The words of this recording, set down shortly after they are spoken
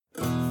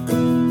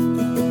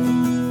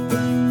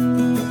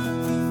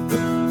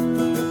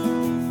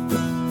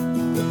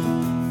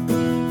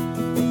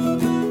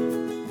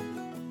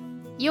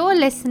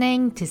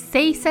listening to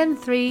Season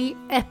 3,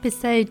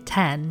 Episode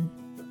 10.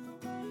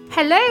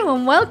 Hello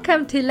and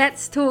welcome to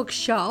Let's Talk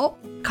Shop.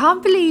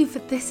 Can't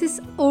believe this is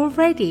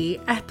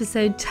already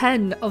Episode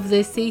 10 of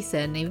this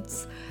season.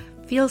 It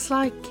feels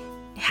like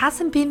it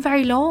hasn't been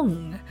very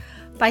long.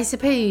 But I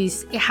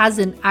suppose it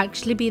hasn't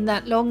actually been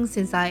that long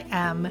since I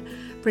am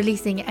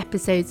releasing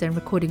episodes and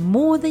recording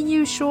more than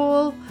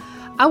usual.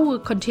 I will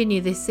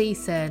continue this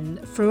season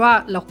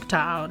throughout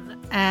lockdown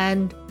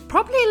and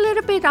probably a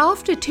little bit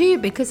after too,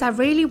 because I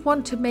really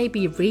want to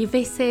maybe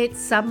revisit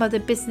some of the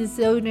business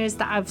owners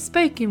that I've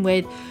spoken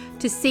with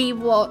to see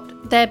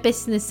what their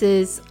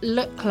businesses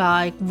look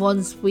like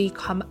once we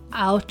come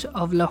out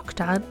of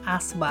lockdown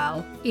as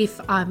well, if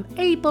I'm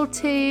able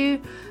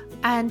to.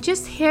 And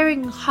just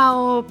hearing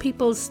how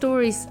people's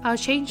stories are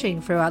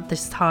changing throughout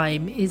this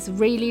time is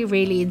really,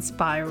 really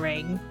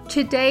inspiring.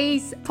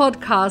 Today's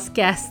podcast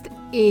guest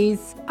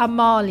is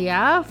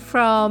Amalia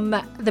from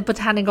the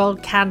Botanical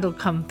Candle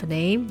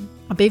Company.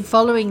 I've been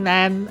following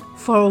them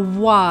for a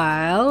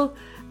while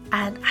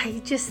and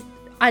I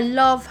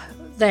love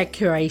their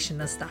curation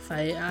and stuff.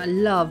 I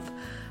love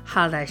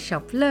how their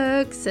shop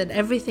looks and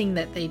everything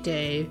that they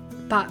do.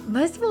 But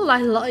most of all,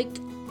 I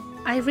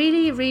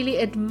really, really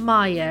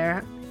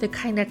admire the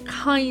kind of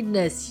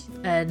kindness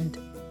and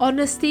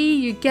honesty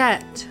you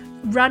get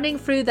running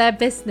through their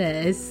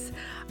business.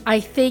 I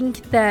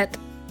think that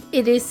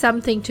it is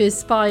something to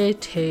aspire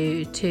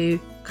to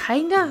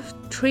kind of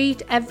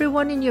treat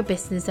everyone in your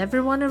business,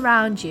 everyone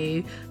around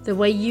you, the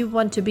way you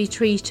want to be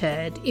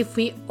treated. If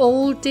we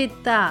all did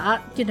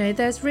that,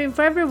 there's room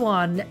for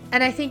everyone.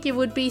 And I think it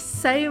would be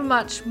so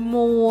much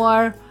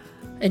more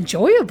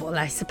enjoyable,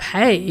 I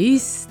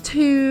suppose,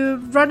 to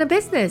run a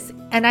business.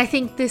 And I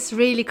think this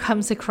really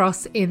comes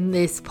across in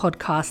this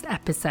podcast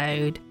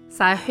episode.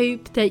 So I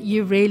hope that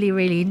you really,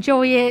 really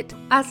enjoy it.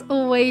 As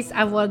always,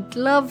 I would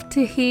love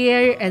to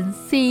hear and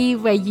see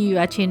where you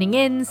are tuning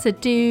in. So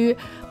do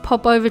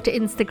pop over to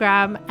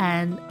Instagram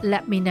and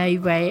let me know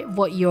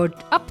what you're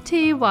up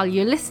to while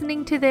you're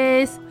listening to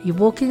this. Are you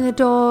walking the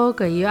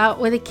dog? Are you out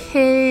with the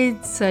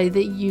kids so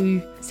that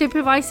you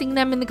supervising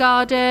them in the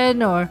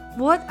garden? Or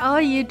what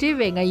are you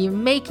doing? Are you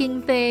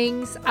making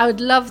things? I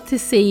would love to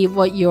see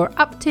what you're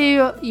up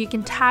to. You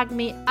can tag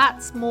me at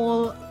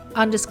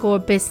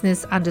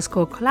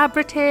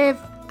small_business_collaborative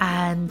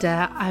and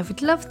I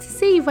would love to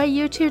see where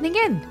you're tuning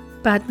in.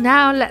 But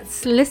now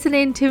let's listen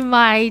into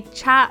my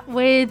chat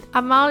with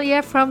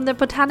Amalia from the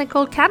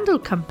Botanical Candle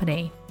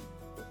Company.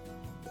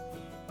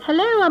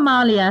 Hello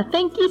Amalia,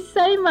 thank you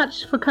so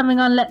much for coming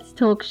on Let's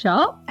Talk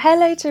Shop.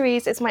 Hello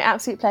Therese, it's my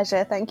absolute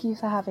pleasure. Thank you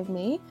for having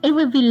me. It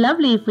would be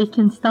lovely if we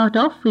can start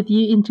off with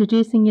you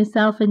introducing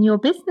yourself and your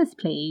business,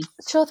 please.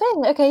 Sure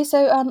thing. Okay,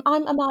 so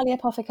I'm Amalia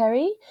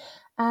Apothecary.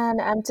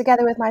 And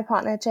together with my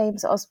partner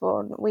James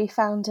Osborne, we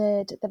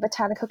founded the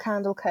Botanical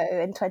Candle Co.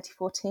 in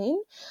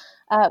 2014.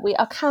 We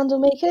are candle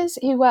makers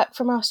who work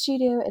from our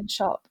studio and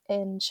shop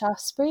in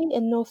Shaftesbury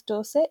in North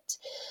Dorset.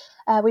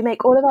 We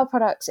make all of our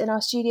products in our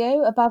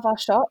studio above our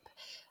shop,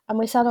 and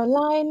we sell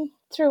online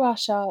through our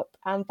shop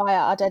and via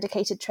our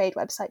dedicated trade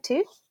website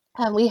too.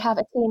 And we have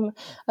a team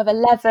of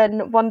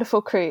 11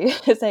 wonderful crew,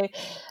 so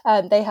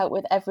they help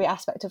with every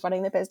aspect of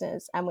running the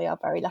business, and we are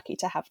very lucky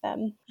to have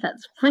them.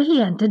 That's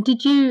brilliant. And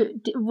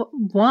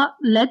what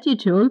led you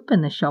to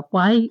open the shop?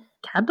 Why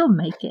candle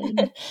making?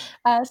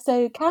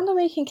 So candle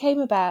making came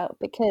about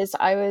because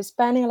I was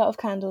burning a lot of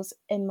candles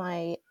in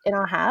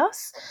our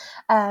house,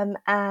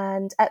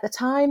 and at the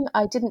time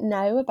I didn't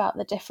know about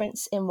the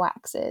difference in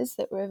waxes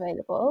that were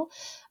available.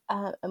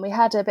 And we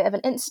had a bit of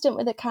an incident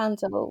with a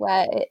candle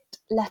where it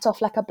let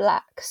off like a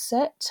black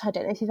soot. I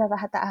don't know if you've ever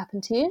had that happen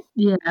to you.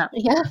 Yeah.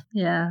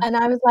 And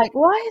I was like,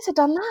 why has it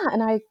done that?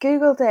 And I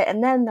Googled it,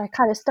 and then I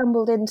kind of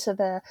stumbled into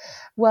the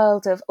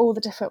world of all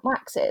the different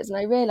waxes. And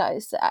I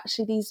realised that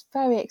actually these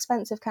very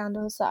expensive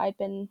candles that I'd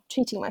been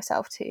treating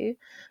myself to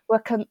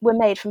were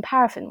made from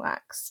paraffin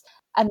wax.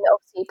 And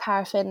obviously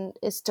paraffin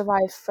is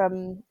derived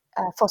from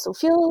fossil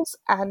fuels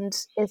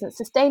and isn't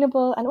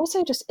sustainable, and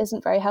also just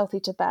isn't very healthy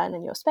to burn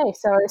in your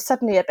space. So I was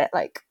suddenly a bit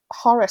like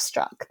horror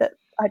struck that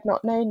I'd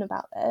not known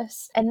about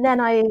this. And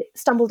then I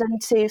stumbled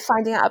into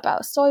finding out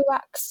about soy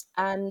wax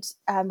and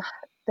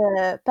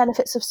the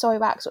benefits of soy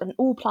wax and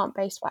all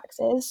plant-based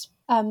waxes.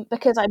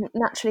 Because I'm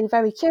naturally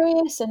very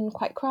curious and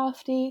quite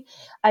crafty,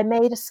 I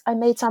made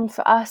some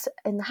for us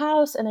in the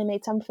house, and I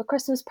made some for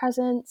Christmas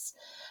presents.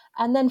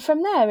 And then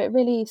from there, it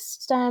really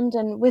stemmed.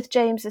 And with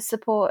James's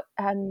support,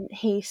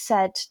 he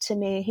said to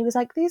me, he was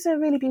like, these are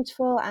really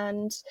beautiful.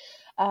 And,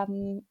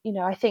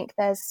 I think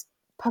there's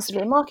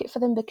possibly a market for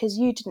them because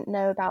you didn't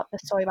know about the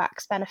soy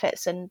wax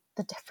benefits and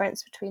the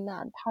difference between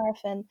that and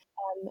paraffin.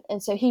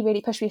 And so he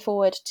really pushed me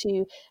forward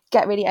to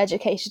get really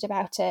educated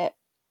about it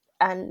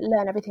and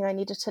learn everything I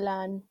needed to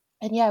learn.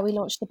 And yeah, we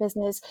launched the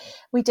business.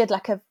 We did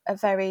like a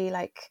very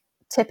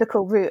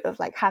typical route of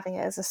having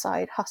it as a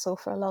side hustle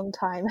for a long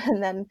time,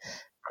 and then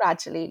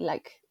gradually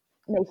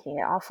making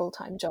it our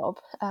full-time job.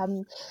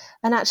 And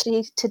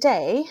actually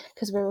today,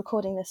 because we're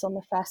recording this on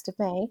the 1st of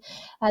May,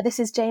 this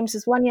is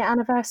James's 1-year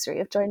anniversary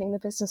of joining the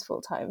business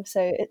full-time.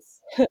 So it's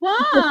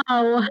Wow,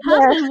 yeah,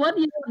 happy 1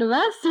 year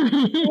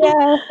anniversary.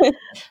 yeah.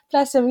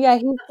 Bless him. Yeah,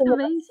 he's been with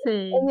us.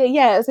 Amazing.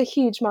 Yeah, it was a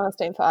huge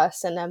milestone for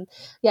us, and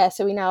yeah,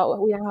 so we now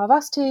have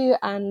us two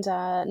and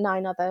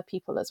 9 other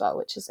people as well,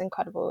 which is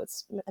incredible.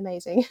 It's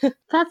amazing.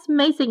 That's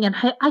amazing. And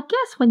I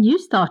guess when you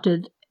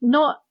started,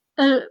 not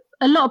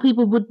a lot of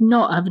people would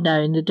not have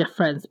known the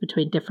difference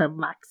between different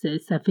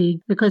waxes. I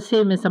think the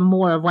consumers are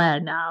more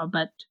aware now,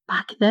 but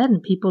back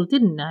then people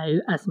didn't know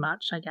as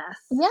much, I guess.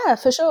 Yeah,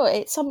 for sure.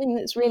 It's something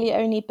that's really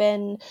only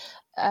been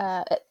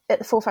at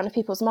the forefront of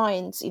people's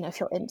minds, if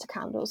you're into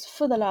candles,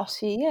 for the last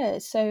few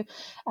years. So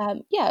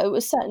yeah, it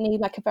was certainly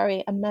like a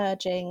very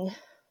emerging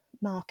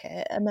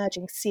market,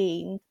 emerging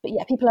scene. But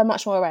yeah, people are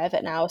much more aware of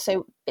it now.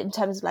 So in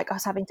terms of like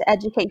us having to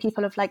educate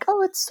people of like,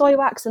 oh, it's soy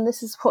wax and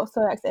this is what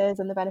soy wax is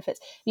and the benefits,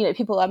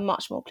 people are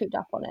much more clued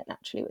up on it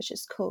naturally, which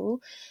is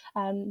cool.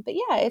 But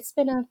yeah, it's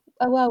been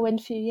a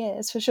whirlwind few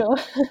years for sure.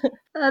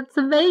 That's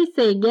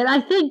amazing. And I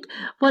think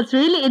what's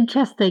really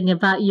interesting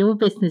about your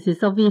business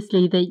is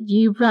obviously that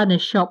you run a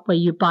shop where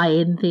you buy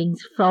in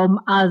things from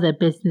other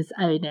business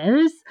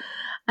owners,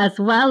 as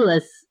well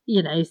as,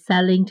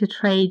 selling to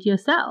trade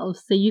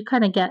yourselves. So you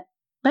kind of get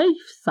both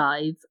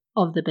sides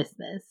of the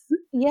business.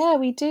 Yeah,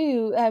 we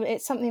do.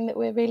 It's something that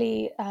we're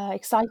really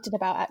excited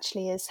about,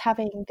 actually, is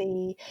having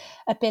the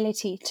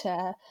ability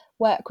to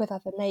work with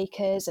other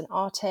makers and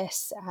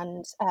artists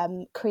and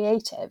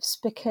creatives,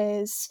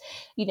 because,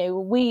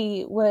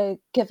 we were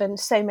given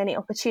so many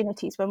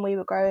opportunities when we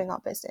were growing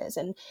our business.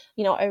 And,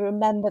 I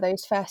remember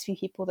those first few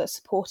people that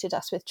supported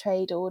us with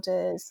trade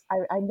orders.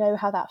 I know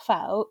how that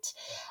felt.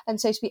 And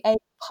so to be able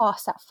to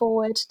pass that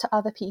forward to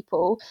other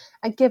people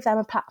and give them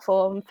a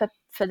platform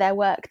for their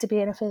work to be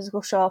in a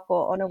physical shop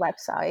or on a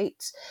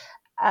website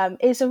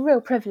is a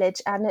real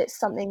privilege, and it's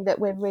something that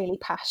we're really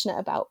passionate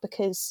about,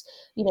 because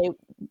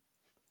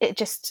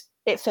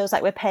it feels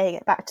like we're paying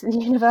it back to the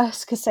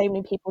universe because so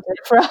many people did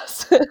it for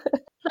us.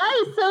 That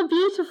is so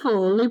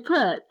beautifully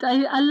put.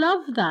 I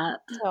love that.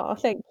 Oh,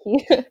 thank you.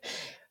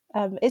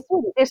 It's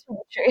really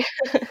true.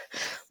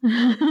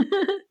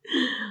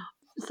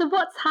 So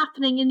what's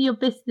happening in your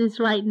business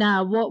right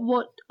now?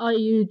 What are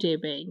you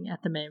doing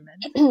at the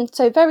moment?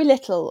 So very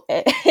little,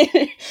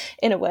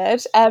 in a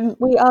word.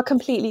 We are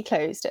completely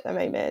closed at the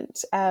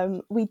moment.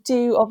 We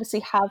do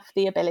obviously have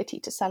the ability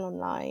to sell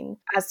online.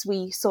 As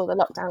we saw the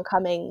lockdown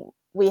coming,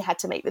 we had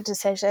to make the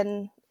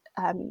decision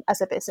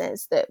as a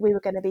business that we were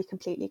going to be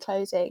completely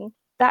closing.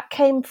 That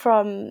came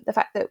from the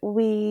fact that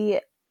we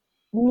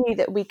knew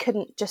that we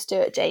couldn't just do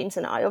it, James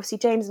and I. Obviously,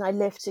 James and I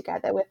live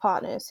together, we're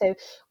partners, so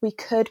we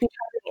could be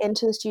traveling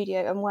into the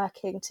studio and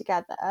working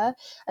together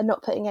and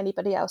not putting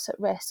anybody else at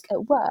risk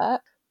at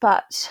work.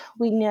 But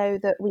we know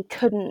that we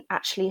couldn't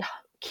actually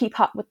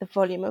keep up with the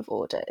volume of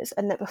orders,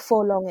 and that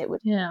before long it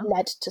would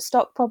lead to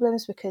stock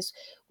problems, because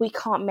we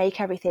can't make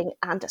everything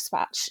and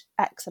dispatch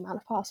X amount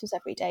of parcels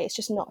every day. It's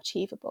just not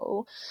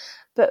achievable.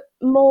 But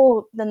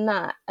more than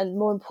that, and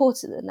more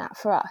important than that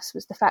for us,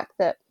 was the fact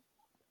that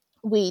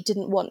we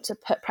didn't want to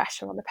put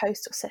pressure on the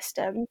postal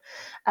system.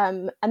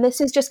 And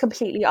this is just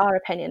completely our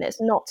opinion.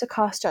 It's not to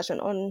cast judgment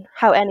on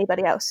how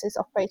anybody else is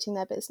operating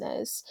their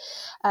business,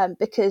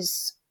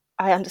 because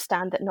I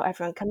understand that not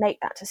everyone can make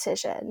that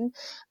decision.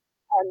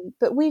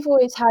 But we've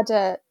always had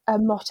a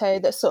motto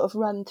that's sort of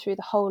run through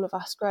the whole of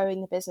us growing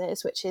the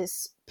business, which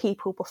is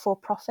people before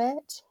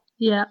profit.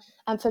 Yeah.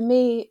 And for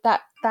me,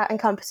 that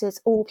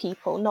encompasses all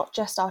people, not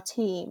just our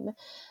team.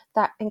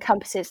 That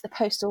encompasses the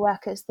postal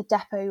workers, the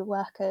depot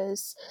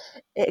workers.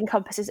 It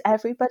encompasses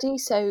everybody.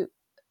 So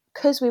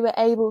because we were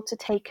able to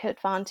take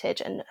advantage,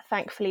 and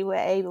thankfully we're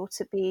able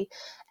to be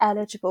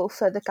eligible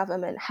for the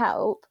government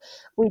help,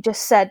 we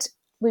just said,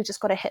 we've just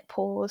got to hit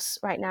pause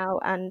right now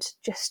and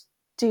just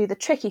do the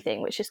tricky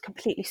thing, which is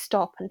completely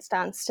stop and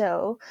stand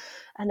still.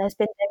 And there's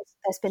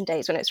been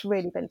days when it's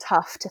really been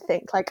tough to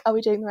think like, are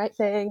we doing the right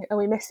thing? Are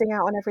we missing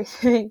out on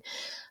everything?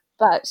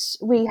 But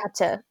we had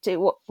to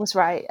do what was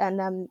right, and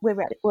we're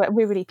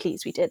really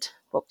pleased we did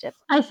what we did.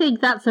 I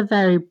think that's a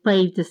very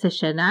brave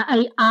decision.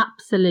 I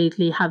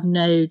absolutely have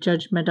no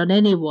judgment on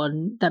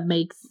anyone that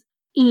makes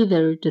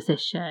either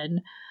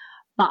decision.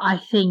 But I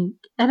think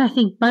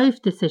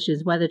both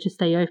decisions, whether to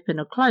stay open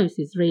or close,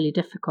 is really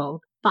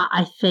difficult. But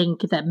I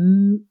think that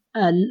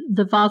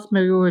the vast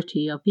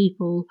majority of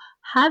people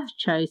have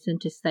chosen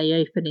to stay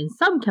open in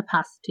some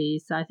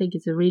capacities. So I think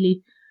it's a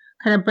really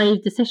kind of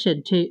brave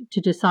decision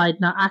to decide,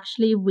 no,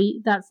 actually,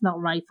 that's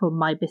not right for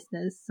my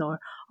business or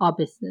our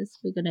business.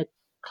 We're going to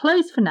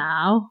close for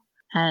now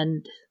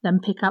and then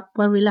pick up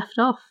where we left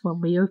off when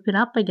we open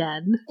up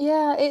again.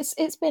 Yeah,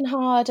 it's been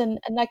hard, and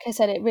like I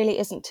said, it really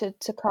isn't to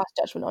cast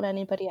judgment on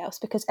anybody else,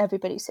 because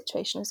everybody's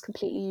situation is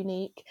completely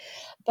unique.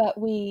 But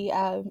we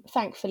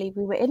thankfully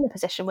we were in a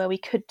position where we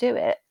could do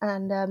it,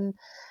 and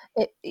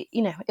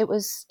it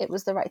was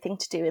the right thing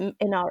to do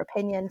in our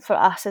opinion, for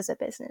us as a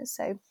business.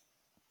 So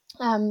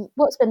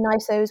what's been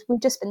nice though is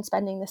we've just been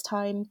spending this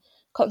time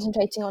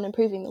concentrating on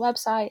improving the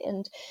website,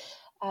 and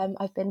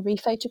I've been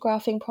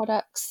rephotographing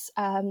products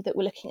that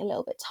were looking a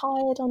little bit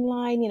tired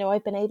online.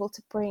 I've been able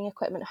to bring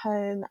equipment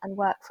home and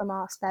work from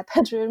our spare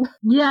bedroom.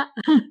 Yeah.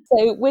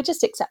 So we're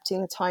just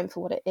accepting the time for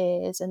what it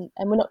is, and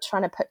we're not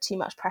trying to put too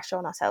much pressure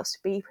on ourselves to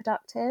be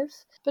productive,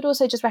 but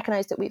also just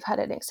recognise that we've had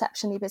an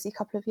exceptionally busy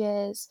couple of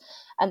years,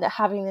 and that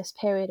having this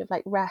period of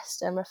like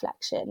rest and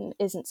reflection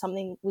isn't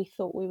something we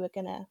thought we were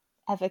going to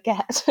ever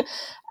get.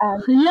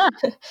 Yeah.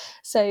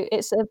 So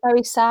it's a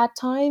very sad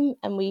time,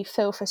 and we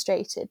feel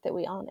frustrated that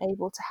we aren't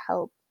able to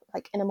help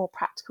like in a more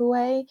practical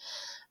way.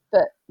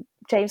 But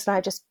James and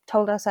I just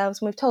told ourselves,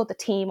 and we've told the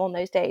team on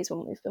those days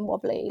when we've been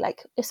wobbly,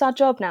 like, it's our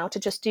job now to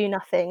just do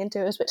nothing and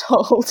do as we're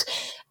told,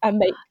 and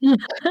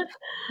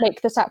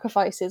make the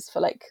sacrifices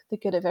for like the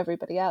good of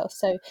everybody else.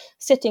 So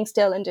sitting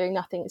still and doing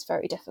nothing is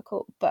very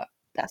difficult, but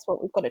that's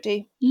what we've got to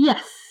do.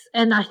 Yes.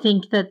 And I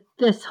think that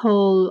this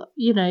whole,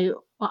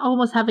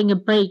 almost having a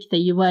break that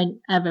you weren't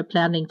ever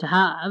planning to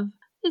have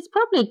is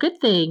probably a good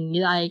thing.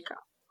 Like,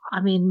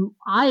 I mean,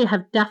 I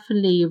have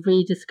definitely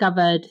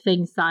rediscovered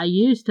things that I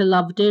used to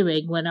love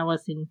doing when I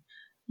was in,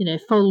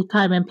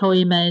 full-time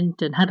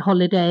employment and had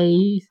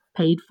holidays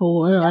paid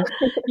for, or,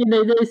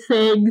 those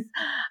things.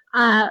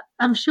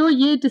 I'm sure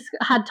you just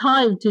had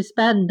time to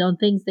spend on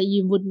things that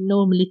you wouldn't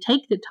normally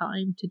take the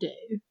time to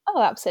do.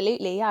 Oh,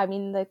 absolutely. Yeah. I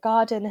mean, the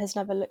garden has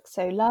never looked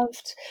so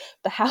loved.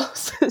 The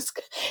house has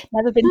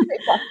never been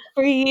so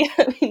free.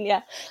 I mean,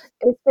 yeah,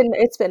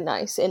 it's been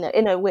nice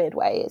in a weird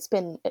way. It's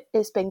been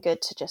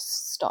good to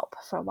just stop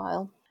for a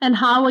while. And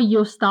how are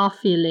your staff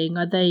feeling?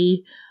 Are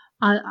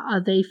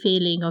they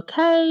feeling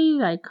okay?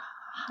 Like,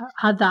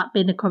 had that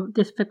been a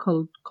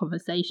difficult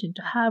conversation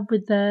to have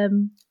with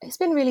them? It's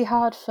been really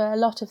hard for a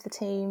lot of the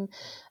team.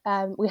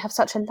 We have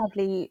such a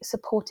lovely,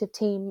 supportive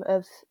team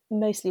of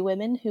mostly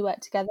women who work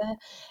together.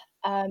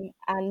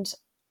 And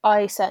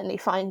I certainly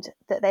find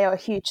that they are a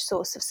huge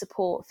source of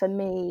support for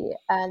me.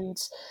 And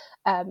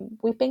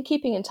we've been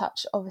keeping in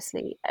touch,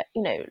 obviously.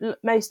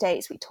 Most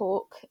days we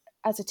talk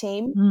as a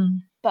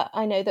team. But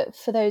I know that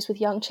for those with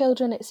young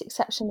children, it's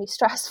exceptionally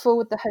stressful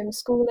with the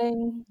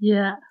homeschooling.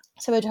 Yeah.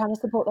 So we're trying to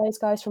support those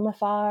guys from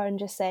afar and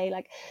just say,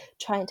 like,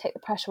 try and take the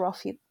pressure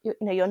off.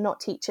 You're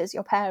not teachers,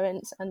 you're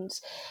parents. And,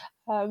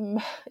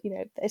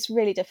 it's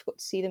really difficult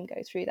to see them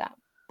go through that.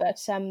 But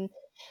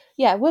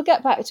yeah, we'll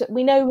get back to it.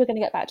 We know we're going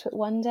to get back to it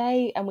one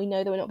day, and we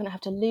know that we're not going to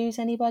have to lose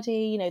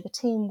anybody. The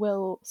team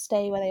will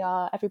stay where they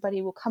are.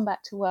 Everybody will come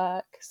back to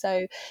work.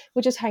 So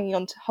we're just holding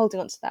on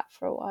to that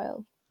for a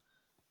while.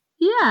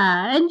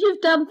 Yeah, and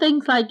you've done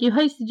things like you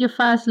hosted your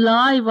first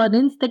live on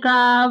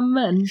Instagram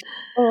and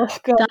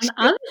done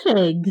other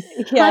things.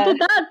 Yeah. How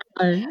did that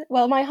go?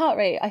 Well, my heart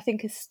rate, I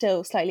think, is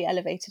still slightly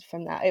elevated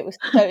from that. It was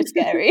so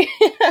scary.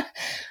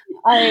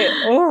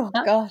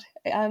 God.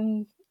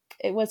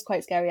 It was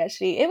quite scary,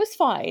 actually. It was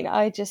fine.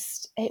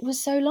 It was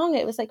so long.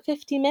 It was like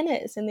 50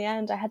 minutes in the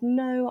end. I had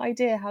no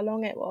idea how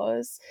long it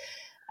was.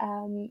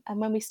 And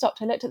when we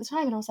stopped, I looked at the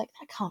time and I was like,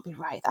 that can't be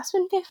right. That's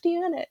been 50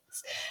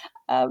 minutes.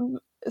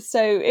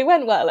 So it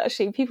went well,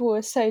 actually. People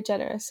were so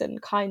generous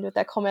and kind with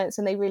their comments,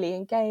 and they really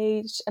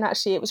engaged. And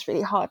actually, it was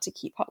really hard to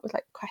keep up with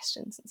like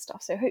questions and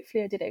stuff. So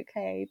hopefully I did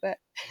okay, but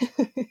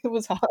it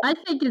was hard. I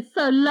think it's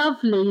so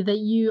lovely that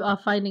you are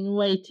finding a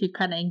way to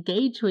kind of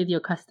engage with your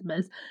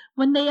customers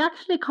when they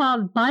actually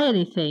can't buy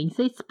anything.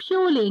 So it's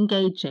purely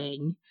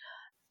engaging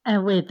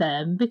with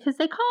them, because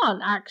they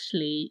can't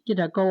actually,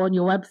 go on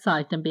your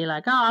website and be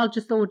like, oh, I'll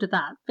just order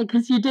that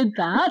because you did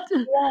that.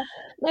 Yeah,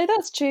 no,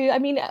 that's true. I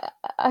mean,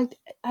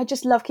 I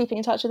just love keeping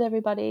in touch with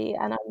everybody,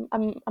 and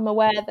I'm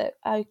aware that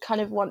I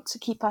kind of want to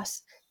keep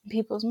us in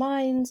people's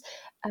minds,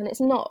 and it's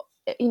not,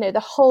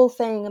 the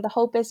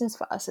whole business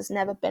for us has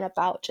never been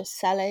about just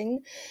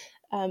selling.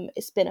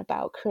 It's been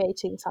about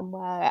creating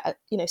somewhere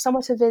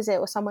to visit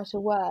or somewhere to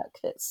work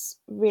that's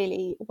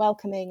really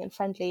welcoming and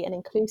friendly and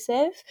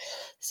inclusive.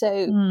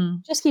 So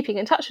just keeping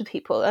in touch with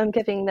people and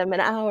giving them an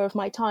hour of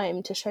my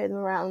time to show them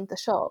around the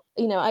shop.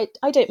 I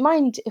don't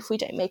mind if we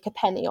don't make a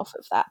penny off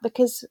of that,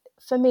 because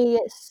for me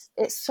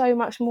it's so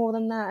much more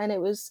than that. And it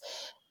was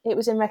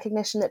in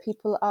recognition that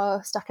people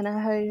are stuck in their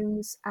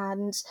homes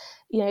and,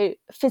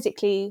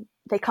 physically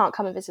they can't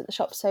come and visit the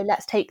shop. So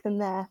let's take them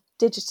there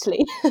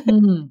digitally.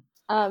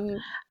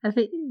 I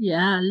think,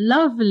 yeah,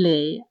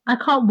 lovely. I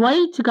can't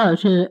wait to go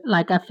to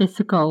like a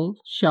physical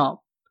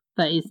shop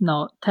that is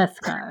not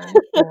Tesco.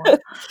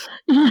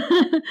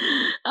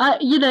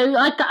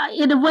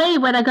 In a way,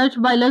 when I go to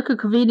my local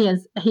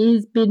convenience,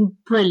 he's been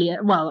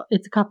brilliant. Well,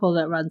 it's a couple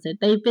that runs it.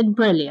 They've been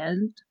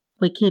brilliant.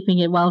 We're keeping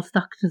it well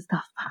stocked and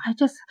stuff.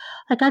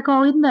 But I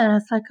go in there,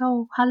 it's like,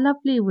 oh, how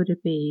lovely would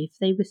it be if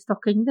they were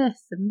stocking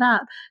this and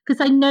that?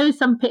 Because I know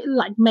some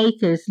like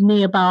makers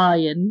nearby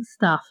and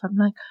stuff. I'm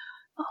like,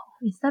 oh,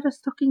 instead of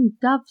stocking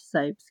Dove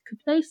soaps, could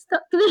they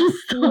stock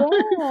these?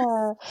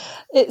 Yeah,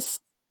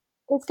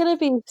 it's going to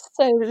be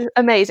so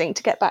amazing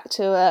to get back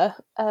to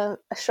a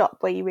shop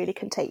where you really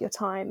can take your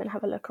time and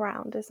have a look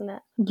around, isn't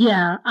it?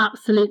 Yeah,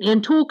 absolutely.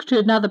 And talk to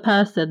another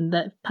person,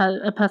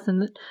 a person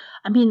that,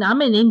 I mean,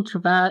 I'm an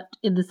introvert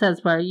in the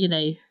sense where,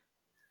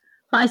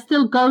 But I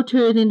still go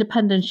to an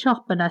independent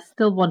shop and I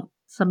still want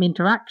some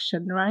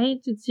interaction, right?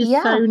 It's just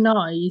so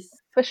nice.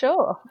 For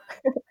sure.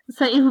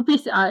 So it would be,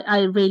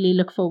 I really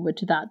look forward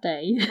to that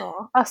day.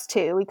 Oh, us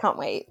too. We can't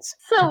wait.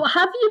 So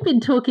have you been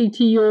talking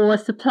to your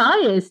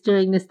suppliers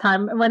during this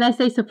time? When I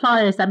say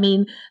suppliers, I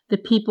mean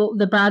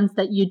the brands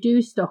that you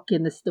do stock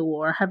in the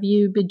store. Have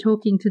you been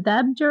talking to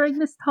them during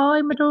this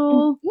time at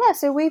all? Yeah,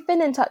 so we've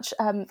been in touch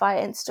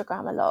via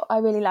Instagram a lot. I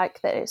really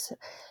like that it's,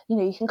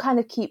 you can kind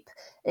of keep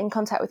in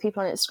contact with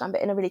people on Instagram,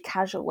 but in a really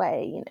casual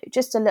way,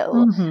 just a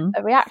little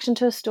a reaction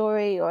to a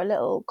story or a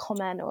little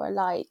comment or a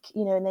like,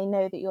 and they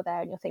know that you're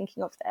there and you're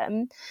thinking of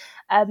them.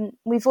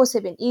 We've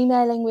also been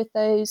emailing with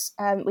those.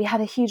 We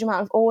had a huge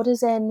amount of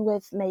orders in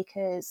with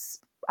makers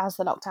as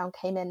the lockdown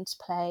came into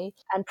play,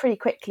 and pretty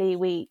quickly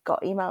we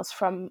got emails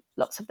from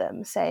lots of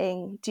them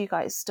saying, do you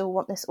guys still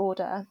want this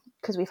order,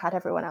 because we've had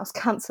everyone else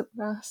cancel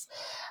us.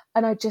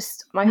 And I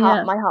just my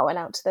heart went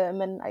out to them,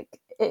 and like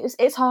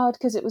it's hard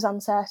because it was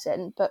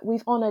uncertain, but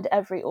we've honoured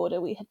every order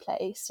we had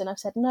placed, and I've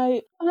said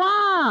no.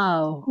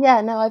 Wow.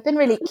 Yeah, no, I've been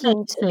really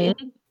keen to.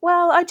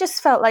 Well, I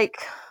just felt like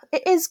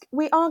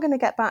we are going to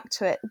get back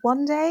to it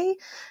one day.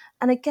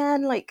 And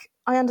again, like,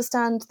 I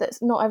understand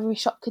that not every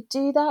shop could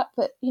do that,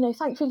 but,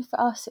 thankfully for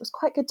us, it was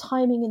quite good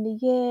timing in the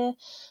year.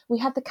 We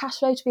had the cash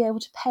flow to be able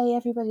to pay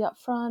everybody up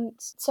front.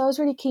 So I was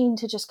really keen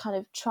to just kind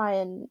of try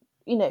and,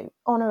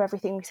 honour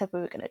everything we said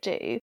we were going to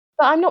do.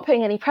 But I'm not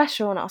putting any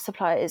pressure on our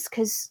suppliers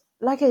because,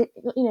 like I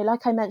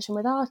mentioned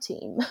with our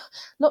team,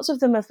 lots of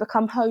them have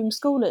become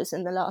homeschoolers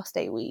in the last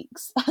 8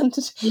 weeks. And,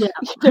 like,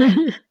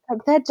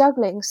 they're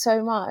juggling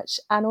so much.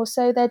 And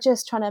also they're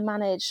just trying to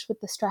manage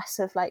with the stress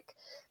of, like,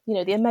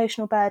 the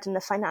emotional burden,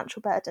 the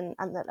financial burden,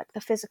 and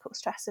the physical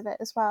stress of it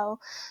as well.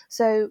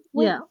 So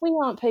we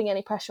aren't putting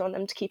any pressure on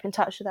them to keep in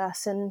touch with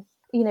us. And,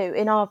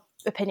 in our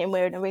opinion,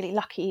 we're in a really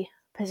lucky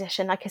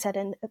position, like I said,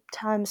 in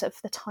terms of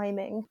the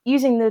timing.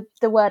 Using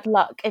the word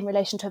luck in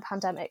relation to a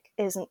pandemic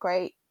isn't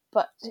great,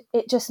 but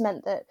it just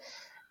meant that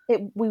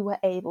we were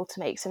able to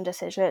make some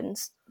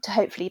decisions to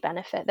hopefully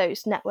benefit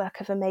those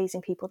network of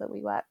amazing people that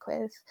we work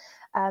with.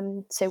 I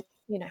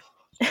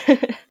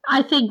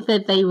think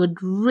that they would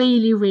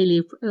really,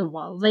 really,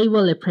 they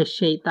will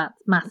appreciate that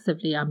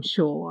massively, I'm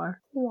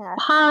sure. Yeah.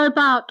 How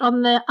about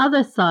on the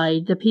other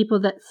side, the people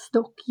that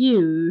stock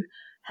you?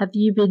 Have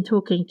you been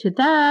talking to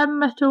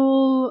them at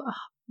all?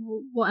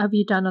 What have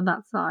you done on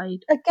that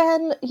side?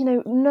 Again,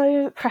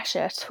 no pressure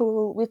at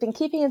all. We've been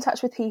keeping in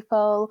touch with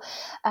people,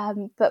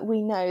 but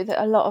we know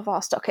that a lot of our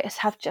stockists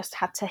have just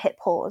had to hit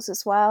pause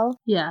as well.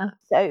 Yeah.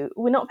 So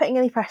we're not putting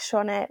any pressure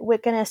on it. We're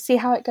going to see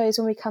how it goes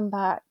when we come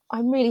back.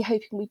 I'm really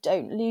hoping we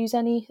don't lose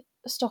any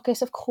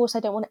stockists. Of course, I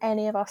don't want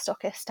any of our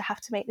stockists to have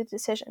to make the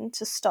decision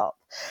to stop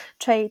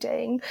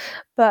trading,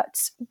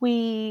 but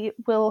we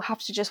will have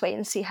to just wait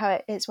and see how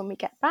it is when we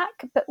get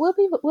back. But we'll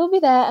be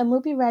there, and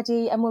we'll be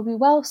ready, and we'll be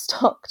well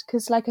stocked,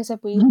 because like I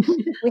said, we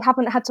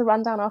haven't had to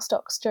run down our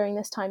stocks during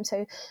this time,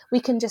 so we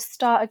can just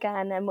start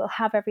again, and we'll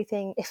have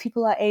everything. If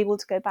people are able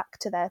to go back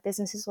to their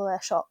businesses or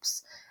their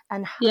shops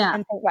and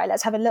think, right,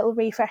 let's have a little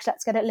refresh,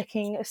 let's get it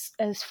looking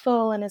as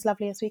full and as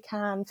lovely as we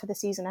can for the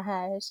season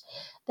ahead,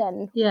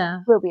 then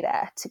we'll be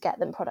there to get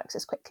them products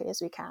as quickly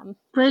as we can.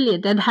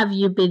 Brilliant. And have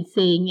you been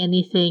seeing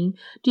anything?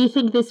 Do you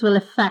think this will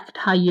affect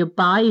how you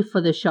buy for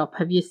the shop?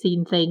 Have you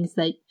seen things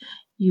that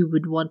you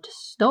would want to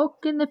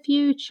stock in the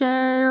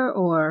future,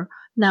 or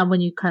now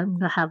when you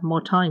kind of have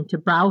more time to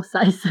browse,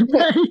 I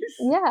suppose?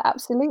 Yeah,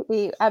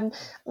 absolutely. I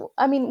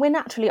mean, we're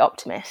naturally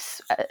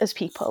optimists as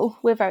people.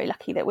 We're very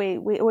lucky that we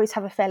always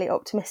have a fairly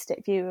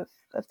optimistic view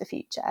of the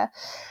future.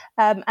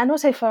 And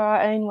also for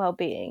our own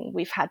well-being,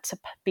 we've had to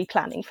be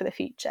planning for the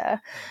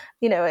future.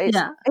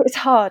 It's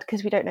hard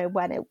because we don't know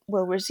when it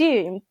will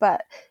resume,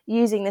 but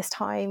using this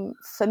time,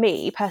 for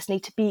me personally,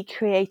 to be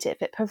creative,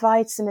 it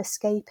provides some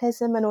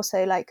escapism and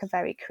also like a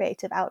very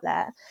creative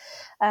outlet.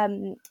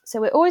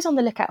 So we're always on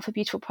the lookout for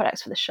beautiful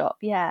products for the shop.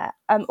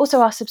 Also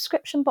our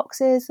subscription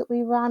boxes that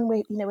we run,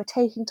 we're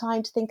taking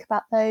time to think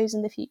about those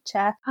in the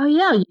future. Oh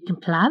yeah, you can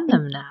plan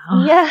them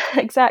now. Yeah,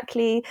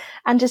 exactly.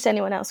 And just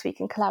anyone else we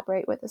can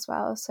collaborate with as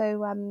well. So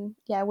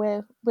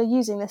we're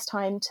using this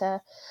time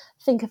to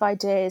think of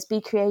ideas, be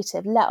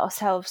creative, let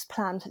ourselves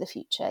plan for the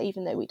future,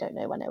 even though we don't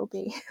know when it will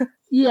be.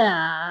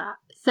 Yeah.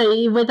 So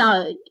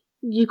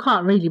you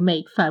can't really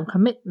make firm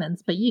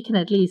commitments, but you can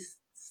at least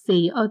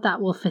see,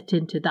 that will fit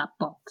into that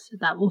box,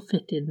 that will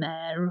fit in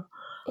there.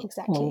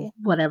 Exactly. Or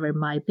whatever it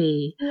might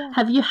be. Yeah.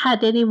 Have you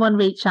had anyone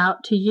reach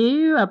out to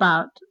you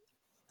about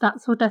that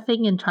sort of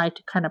thing and try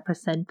to kind of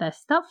present their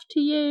stuff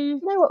to you?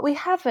 You know what, we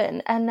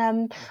haven't,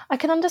 and I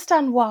can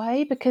understand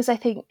why, because I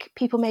think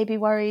people may be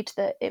worried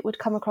that it would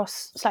come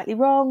across slightly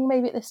wrong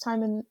maybe at this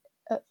time, and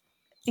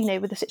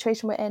with the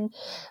situation we're in,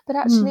 but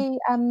actually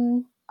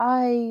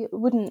I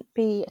wouldn't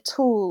be at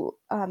all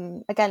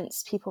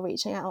against people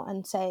reaching out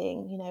and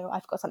saying,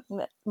 I've got something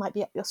that might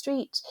be up your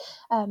street,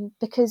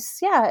 because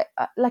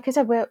like I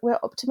said, we're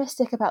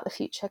optimistic about the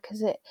future,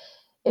 because it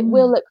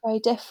will look very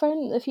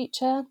different in the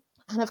future.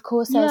 And of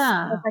course, there's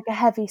like a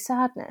heavy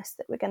sadness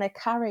that we're going to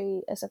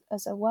carry as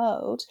a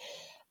world.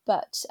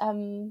 but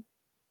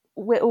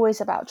we're always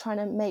about trying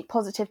to make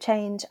positive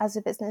change as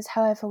a business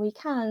however we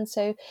can.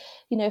 So,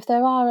 if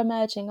there are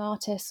emerging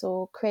artists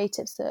or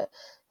creatives that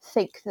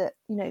think that,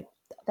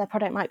 their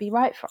product might be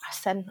right for us,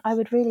 then I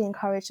would really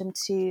encourage them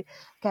to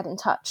get in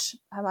touch.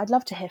 I'd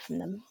love to hear from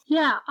them.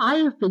 Yeah, I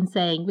have been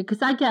saying,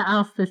 because I get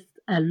asked this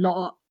a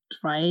lot,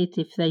 right,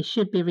 if they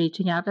should be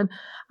reaching out. And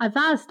I've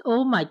asked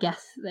all my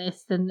guests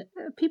this, and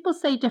people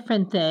say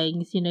different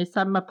things.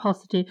 Some are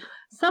positive,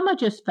 some are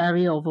just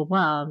very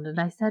overwhelmed. And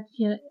I said,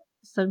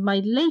 so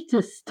my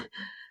latest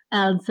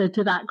answer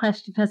to that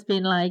question has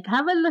been like,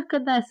 have a look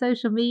at their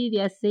social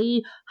media,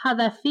 see how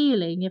they're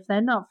feeling. If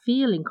they're not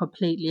feeling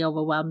completely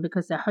overwhelmed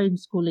because they're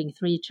homeschooling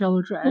 3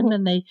 children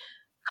and they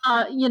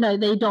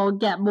don't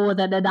get more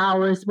than an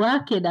hour's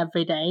work in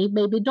every day,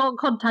 maybe don't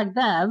contact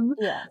them.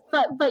 Yeah.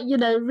 But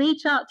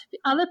reach out to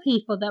other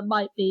people that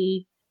might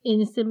be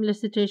in a similar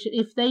situation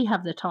if they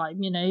have the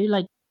time.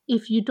 Like,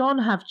 if you don't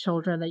have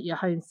children that you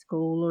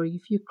homeschool, or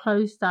if you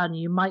close down,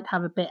 you might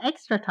have a bit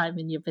extra time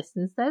in your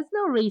business. There's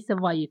no reason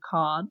why you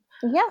can't.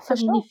 Yeah, for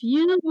sure. If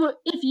you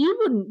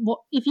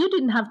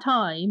didn't have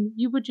time,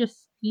 you would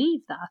just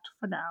leave that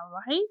for now,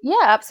 right?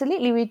 Yeah,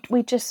 absolutely.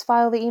 We'd just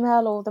file the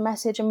email or the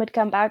message and we'd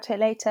come back to it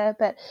later.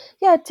 But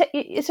yeah,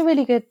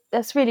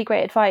 that's really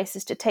great advice,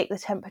 is to take the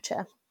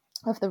temperature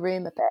of the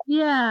room a bit.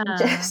 Yeah.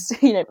 Just,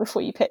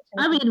 before you pitch.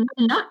 I mean,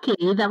 we're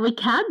lucky that we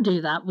can do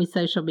that with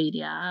social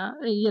media,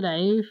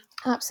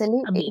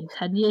 Absolutely. I mean,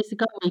 10 years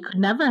ago, we could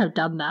never have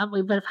done that.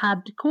 We would have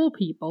had to call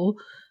people,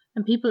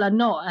 and people are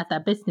not at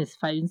their business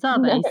phones,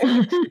 are they? No,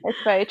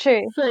 it's very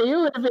true. So it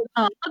would have been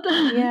hard.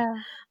 Yeah.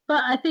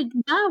 But I think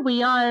now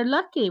we are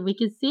lucky. We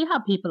can see how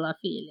people are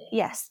feeling.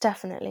 Yes,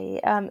 definitely.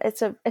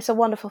 It's a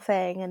wonderful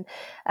thing,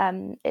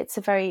 and it's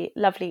a very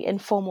lovely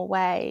informal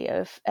way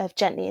of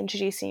gently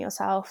introducing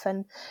yourself.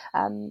 And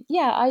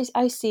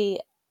I see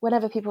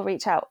whenever people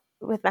reach out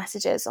with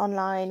messages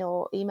online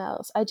or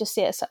emails, I just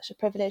see it as such a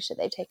privilege that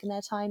they've taken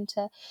their time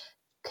to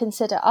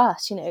consider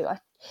us. I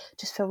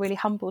just feel really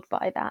humbled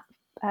by that.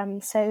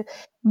 So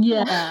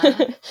yeah,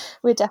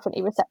 we're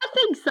definitely receptive. I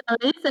think so.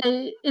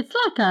 It's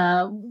like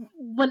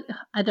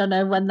I don't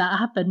know when that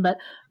happened, but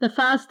the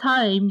first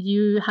time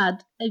you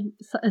had a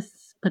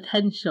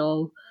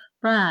potential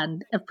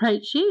brand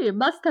approach you, it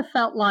must have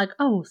felt like,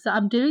 oh, so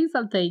I'm doing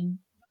something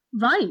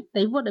right.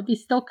 They want to be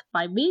stalked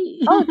by me.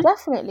 Oh,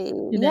 definitely.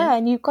 Yeah,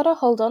 and you've got to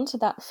hold on to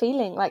that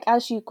feeling, like,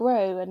 as you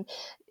grow. And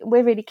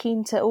we're really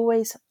keen to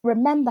always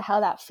remember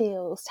how that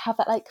feels, to have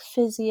that like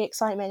fizzy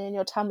excitement in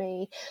your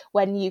tummy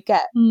when you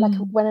get like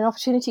when an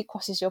opportunity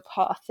crosses your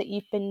path that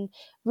you've been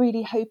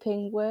really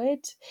hoping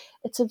would.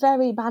 It's a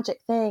very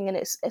magic thing, and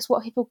it's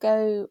what people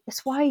go.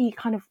 It's why you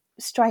kind of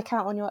strike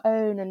out on your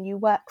own and you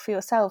work for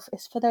yourself.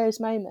 It's for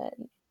those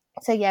moments.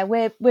 So yeah,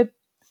 we're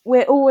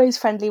always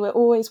friendly, we're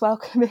always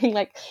welcoming.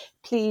 Like,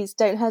 please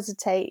don't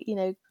hesitate,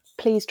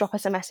 please drop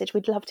us a message.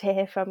 We'd love to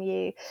hear from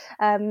you,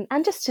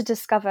 and just to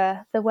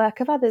discover the work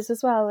of others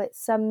as well.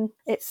 It's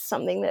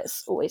something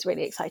that's always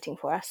really exciting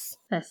for us.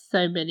 There's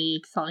so many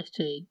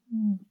exciting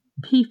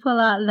people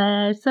out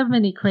there, so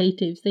many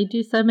creatives. They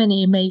do so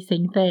many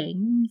amazing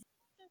things.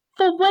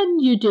 For when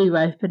you do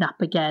open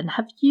up again,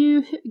 have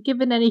you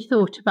given any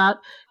thought about,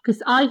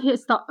 because I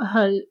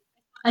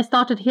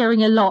started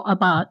hearing a lot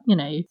about,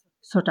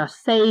 sort of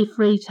safe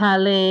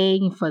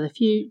retailing for the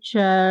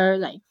future,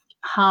 like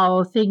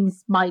how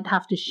things might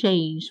have to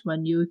change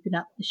when you open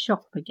up the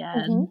shop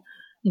again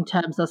in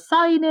terms of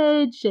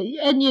signage.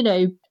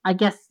 And, I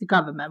guess the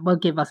government will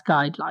give us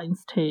guidelines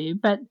too.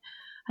 But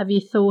have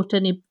you thought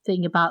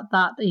anything about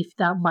that, if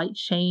that might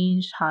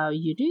change how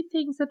you do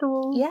things at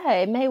all? Yeah,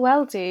 it may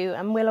well do.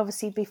 And we'll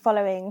obviously be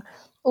following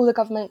all the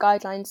government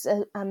guidelines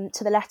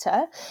to the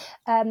letter.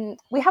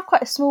 We have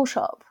quite a small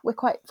shop. We're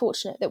quite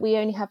fortunate that we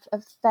only have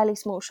a fairly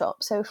small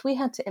shop. So if we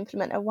had to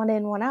implement a 1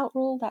 in, 1 out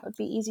rule, that would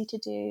be easy to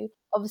do.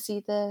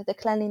 Obviously, the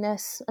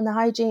cleanliness and the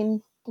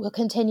hygiene, we'll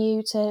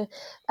continue to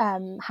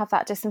have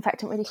that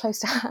disinfectant really close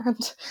to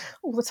hand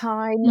all the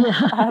time.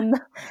 Yeah.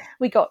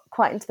 We got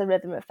quite into the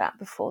rhythm of that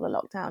before the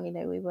lockdown.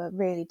 We were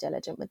really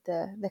diligent with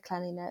the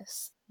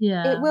cleanliness.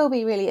 Yeah. It will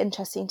be really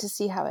interesting to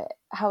see how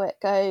it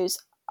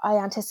goes. I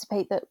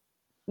anticipate that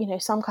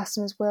some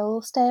customers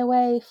will stay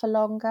away for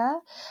longer,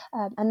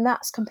 and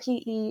that's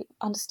completely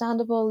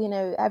understandable.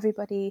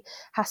 Everybody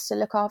has to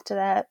look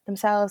after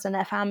themselves and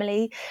their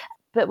family.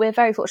 But we're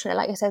very fortunate,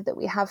 like I said, that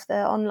we have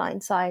the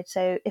online side.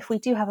 So if we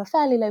do have a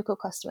fairly local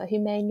customer who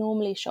may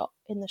normally shop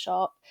in the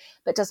shop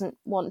but doesn't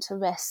want to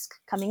risk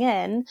coming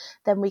in,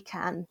 then we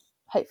can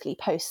hopefully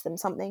post them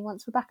something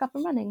once we're back up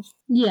and running.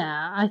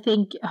 Yeah, I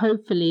think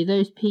hopefully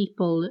those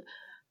people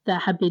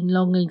that have been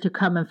longing to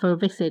come in for a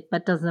visit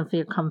but doesn't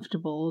feel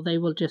comfortable, they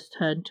will just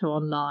turn to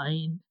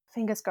online.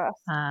 Fingers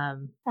crossed.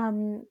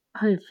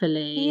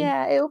 Hopefully.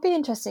 Yeah, it will be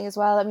interesting as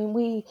well. I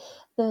mean,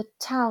 the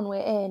town we're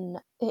in,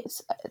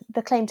 it's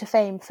the claim to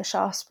fame for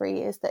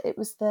Shaftesbury is that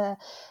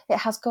it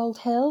has Gold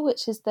Hill,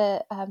 which is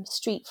the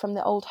street from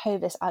the old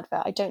Hovis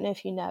advert. I don't know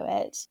if you know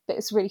it, but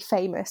it's a really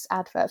famous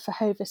advert for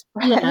Hovis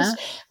bread Yeah.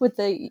 with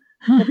the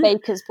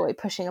baker's boy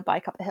pushing a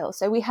bike up the hill.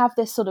 So we have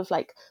this sort of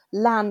like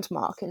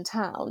landmark in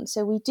town.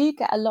 So we do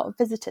get a lot of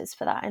visitors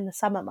for that in the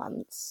summer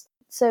months.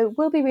 So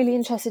we'll be really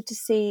interested to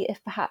see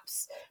if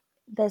perhaps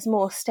there's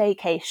more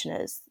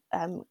staycationers,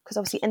 because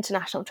obviously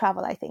international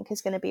travel, I think,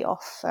 is going to be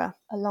off for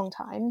a long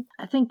time.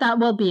 I think that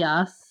will be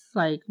us.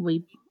 Like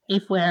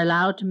if we're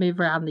allowed to move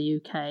around the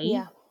UK.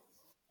 Yeah.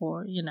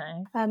 Or, you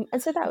know, and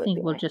so that I would think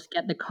be we'll nice. just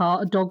get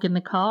a dog in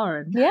the car.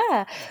 And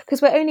yeah,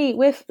 because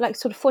we're like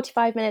sort of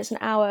 45 minutes an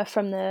hour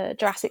from the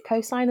Jurassic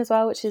coastline as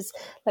well, which is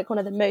like one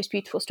of the most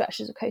beautiful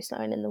stretches of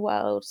coastline in the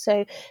world.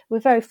 So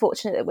we're very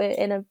fortunate that we're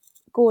in a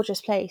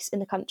gorgeous place in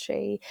the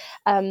country.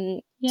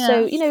 So,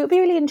 you know, it'll be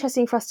really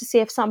interesting for us to see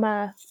if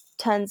summer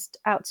turns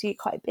out to be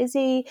quite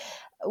busy.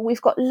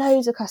 We've got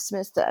loads of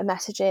customers that are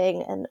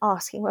messaging and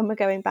asking when we're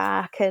going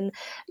back, and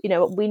you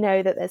know, we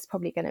know that there's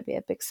probably going to be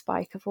a big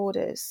spike of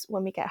orders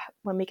when we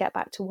get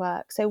back to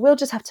work. So we'll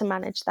just have to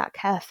manage that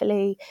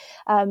carefully.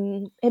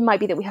 It might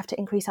be that we have to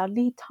increase our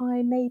lead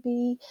time,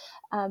 maybe,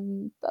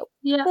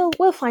 but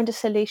we'll find a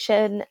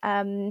solution,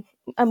 and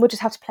we'll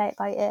just have to play it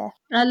by ear.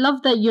 I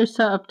love that you're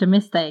so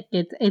optimistic.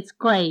 It's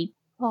great.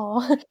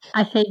 Oh,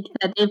 I think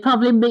that it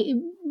probably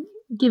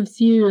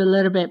gives you a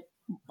little bit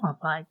of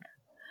like,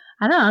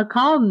 I don't know,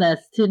 calmness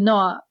to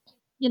not,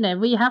 you know,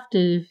 we have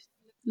to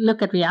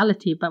look at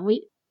reality, but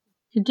we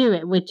can do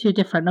it with two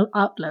different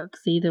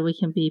outlooks. Either we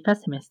can be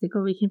pessimistic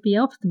or we can be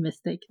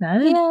optimistic,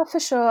 no? Yeah, for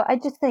sure. I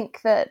just think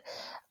that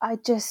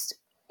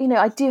you know,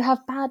 I do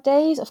have bad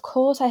days. Of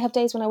course, I have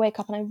days when I wake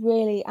up and I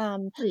really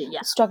am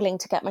struggling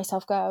to get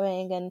myself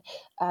going,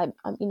 and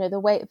you know, the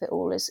weight of it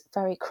all is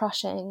very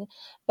crushing.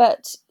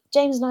 But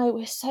James and I,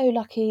 we're so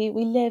lucky.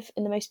 We live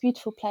in the most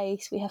beautiful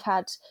place. We have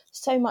had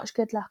so much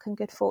good luck and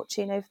good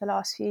fortune over the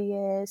last few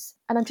years,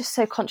 and I'm just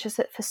so conscious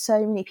that for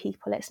so many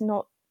people, it's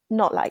not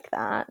like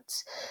that.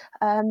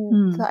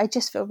 So I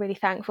just feel really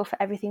thankful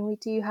for everything we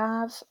do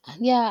have.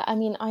 Yeah, I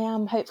mean, I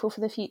am hopeful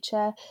for the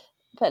future.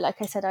 But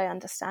like I said, I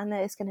understand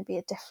that it's going to be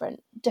a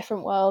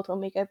different world when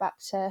we go back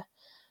to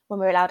when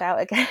we're allowed out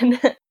again.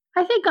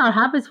 I think our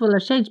habits will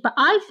have changed, but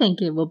I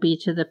think it will be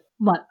to the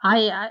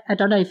I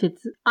don't know if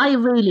it's. I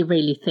really,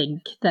 really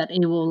think that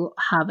it will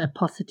have a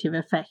positive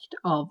effect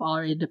of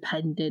our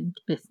independent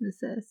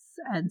businesses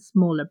and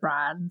smaller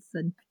brands,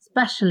 and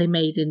especially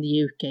made in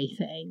the UK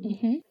thing.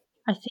 Mm-hmm.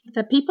 I think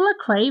that people are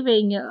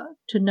craving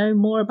to know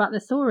more about the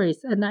stories,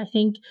 and I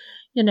think,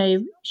 you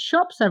know,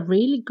 shops are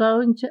really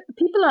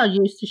people are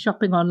used to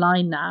shopping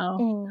online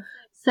now.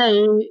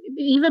 So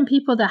even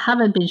people that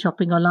haven't been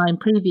shopping online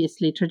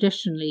previously,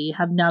 traditionally,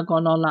 have now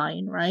gone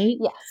online, right?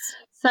 Yes.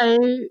 So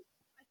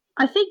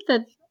I think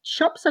that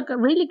shops are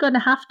really going to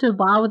have to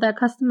wow their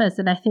customers,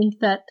 and I think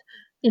that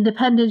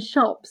independent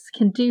shops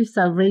can do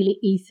so really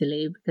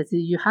easily because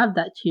you have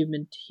that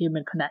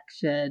human-to-human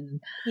connection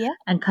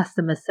and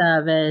customer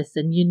service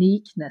and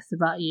uniqueness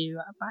about you.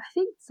 But I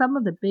think some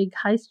of the big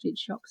high street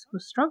shops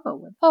will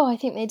struggle with. Oh, I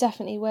think they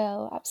definitely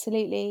will,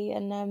 absolutely.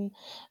 And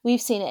we've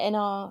seen it in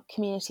our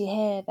community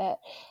here that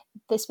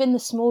there's been the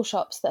small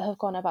shops that have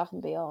gone above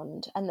and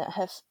beyond and that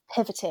have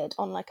pivoted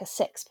on like a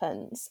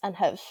sixpence and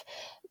have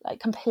like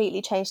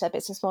completely changed their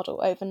business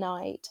model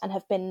overnight and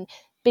have been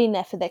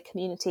there for their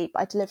community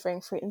by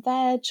delivering fruit and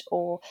veg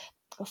or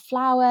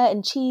flour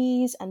and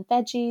cheese and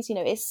veggies. You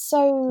know, it's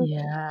so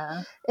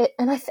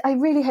and I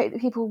really hope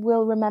that people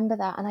will remember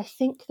that, and I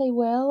think they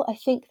will. I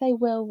think they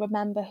will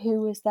remember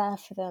who was there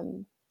for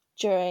them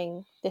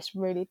during this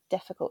really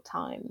difficult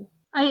time.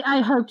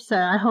 I hope so.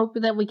 I hope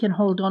that we can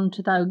hold on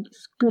to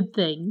those good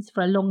things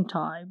for a long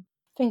time.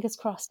 Fingers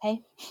crossed,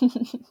 hey? Well,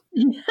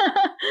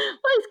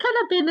 it's kind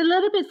of been a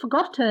little bit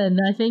forgotten.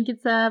 I think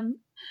it's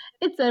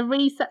a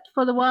reset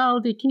for the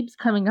world. It keeps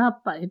coming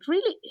up, but it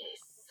really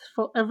is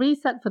for a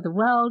reset for the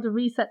world, a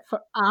reset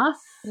for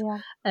us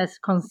as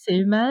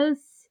consumers.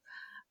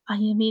 I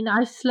mean,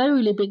 I've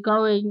slowly been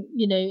going,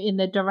 you know, in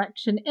the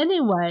direction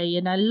anyway,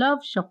 and I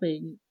love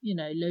shopping, you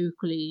know,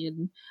 locally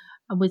and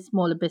with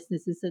smaller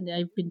businesses, and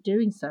I've been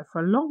doing so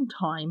for a long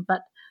time.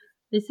 But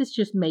this has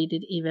just made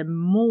it even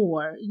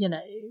more, you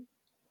know,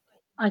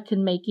 I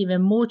can make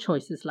even more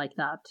choices like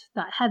that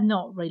I had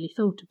not really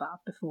thought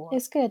about before.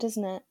 It's good,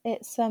 isn't it?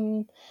 It's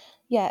it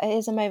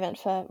is a moment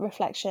for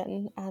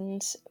reflection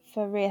and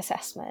for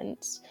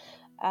reassessment.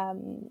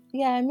 I'm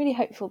really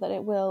hopeful that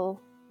it will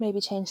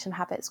maybe change some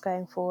habits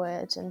going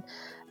forward, and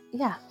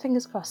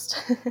fingers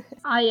crossed.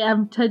 I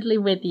am totally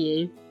with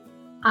you.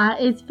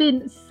 It's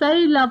been so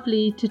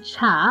lovely to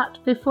chat.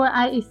 Before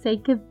I say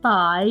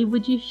goodbye,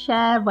 would you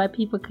share where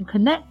people can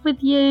connect with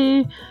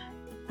you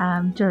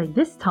during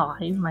this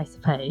time, I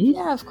suppose.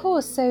 Yeah, of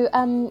course. So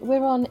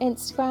we're on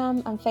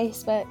Instagram and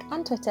Facebook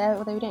and Twitter,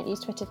 although we don't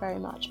use Twitter very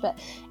much, but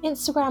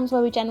Instagram's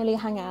where we generally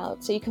hang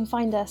out. So you can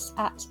find us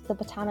at the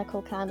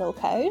Botanical Candle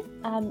Co.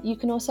 You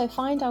can also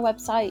find our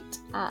website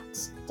at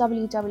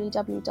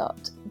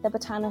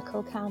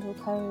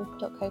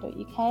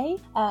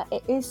www.thebotanicalcandleco.co.uk.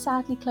 It is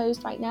sadly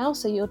closed right now,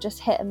 so you'll just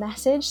hit a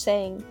message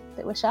saying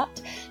that we're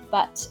shut,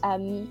 but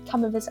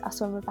come and visit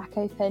us when we're back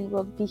open.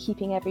 We'll be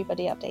keeping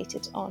everybody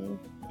updated on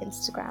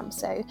Instagram,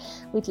 so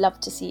we'd love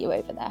to see you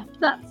over there.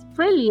 That's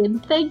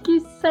brilliant. Thank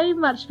you so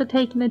much for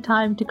taking the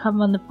time to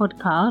come on the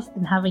podcast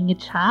and having a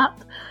chat.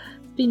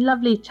 It's been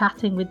lovely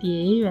chatting with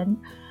you, and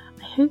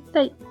I hope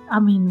that,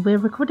 we're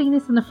recording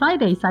this on a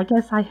Friday, so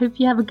I hope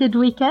you have a good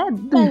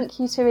weekend. Thank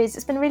you, Therese.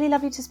 It's been really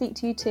lovely to speak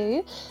to you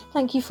too.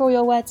 Thank you for all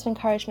your words of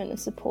encouragement and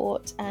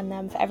support,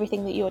 and for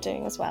everything that you're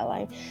doing as well.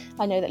 I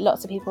know that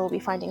lots of people will be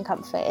finding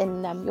comfort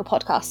in your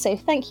podcast, so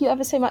thank you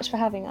ever so much for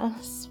having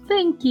us.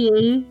 Thank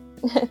you.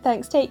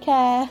 Thanks, take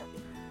care.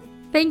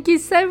 Thank you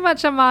so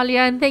much,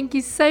 Amalia, and thank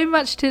you so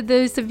much to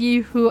those of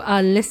you who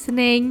are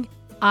listening.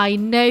 I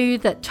know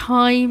that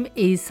time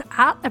is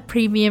at a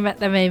premium at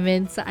the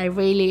moment, so I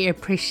really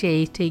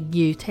appreciate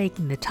you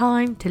taking the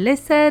time to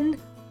listen.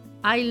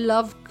 I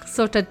love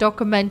sort of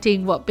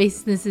documenting what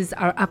businesses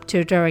are up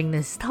to during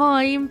this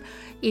time.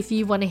 If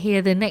you want to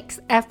hear the next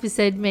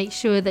episode, make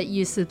sure that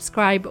you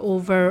subscribe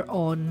over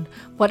on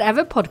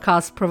whatever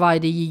podcast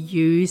provider you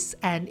use.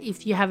 And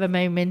if you have a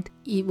moment,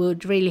 it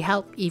would really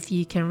help if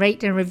you can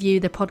rate and review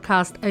the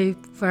podcast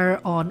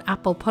over on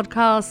Apple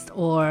Podcasts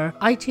or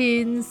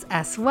iTunes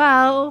as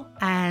well.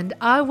 And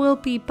I will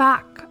be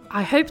back.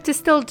 I hope to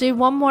still do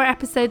one more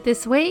episode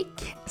this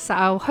week. So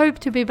I'll hope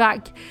to be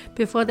back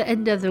before the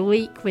end of the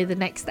week with the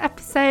next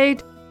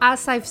episode.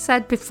 As I've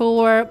said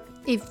before,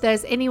 if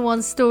there's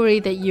anyone's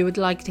story that you would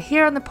like to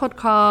hear on the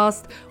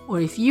podcast,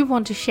 or if you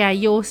want to share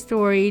your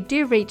story,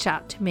 do reach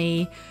out to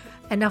me.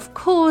 And of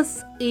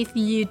course, if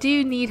you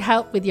do need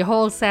help with your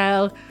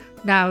wholesale,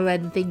 now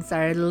when things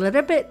are a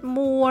little bit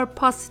more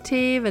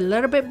positive, a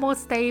little bit more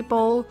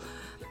stable,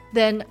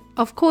 then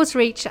of course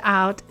reach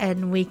out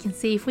and we can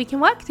see if we can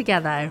work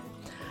together.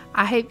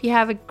 I hope you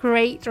have a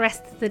great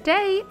rest of the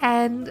day,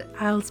 and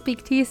I'll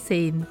speak to you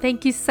soon.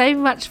 Thank you so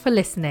much for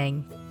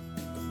listening.